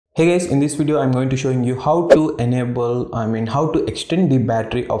Hey guys, in this video I'm going to showing you how to how to extend the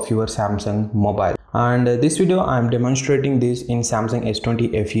battery of your Samsung mobile. And this video I'm demonstrating this in Samsung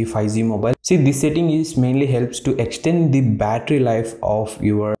S20 FE 5G mobile. See, this setting is mainly helps to extend the battery life of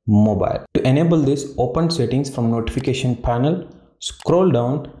your mobile. To enable this, open settings from notification panel, scroll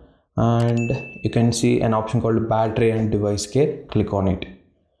down and you can see an option called battery and device care. Click on it.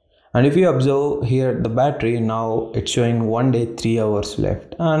 And if you observe here the battery, now it's showing 1 day 3 hours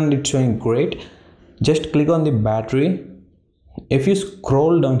left and it's showing great. Just click on the battery. If you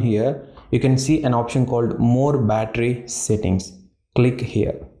scroll down here, you can see an option called more battery settings. Click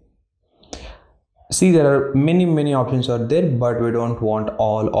here. See, there are many options are there, but we don't want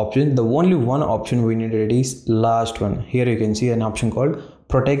all options. The only one option we needed is last one. Here you can see an option called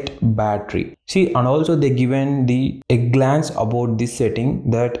protect battery. See, and also they given a glance about this setting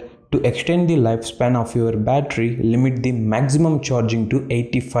that to extend the lifespan of your battery, limit the maximum charging to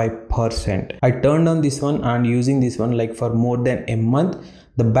 85%. I turned on this one and using this one like for more than a month.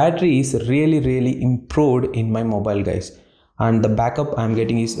 The battery is really improved in my mobile, guys, and the backup I'm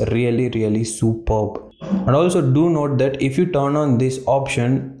getting is really superb. And also do note that if you turn on this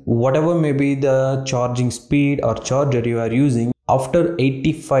option, whatever may be the charging speed or charger you are using, after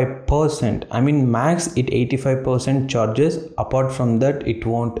 85%, I mean max it 85% charges. Apart from that, it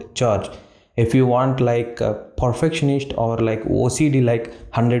won't charge. If you want like a perfectionist or like OCD, like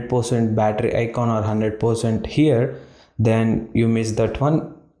 100% battery icon or 100% here, then you miss that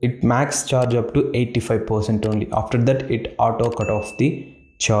one. It max charge up to 85% only. After that, it auto cut off the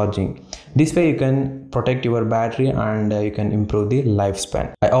charging. This way you can protect your battery and you can improve the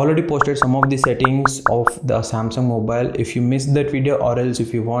lifespan. I already posted some of the settings of the Samsung mobile. If you missed that video, or else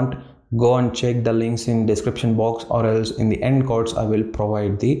if you want, go and check the links in description box, or else in the end cards I will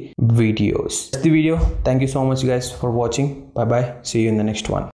provide the videos. That's the video. Thank you so much guys for watching. Bye bye. See you in the next one.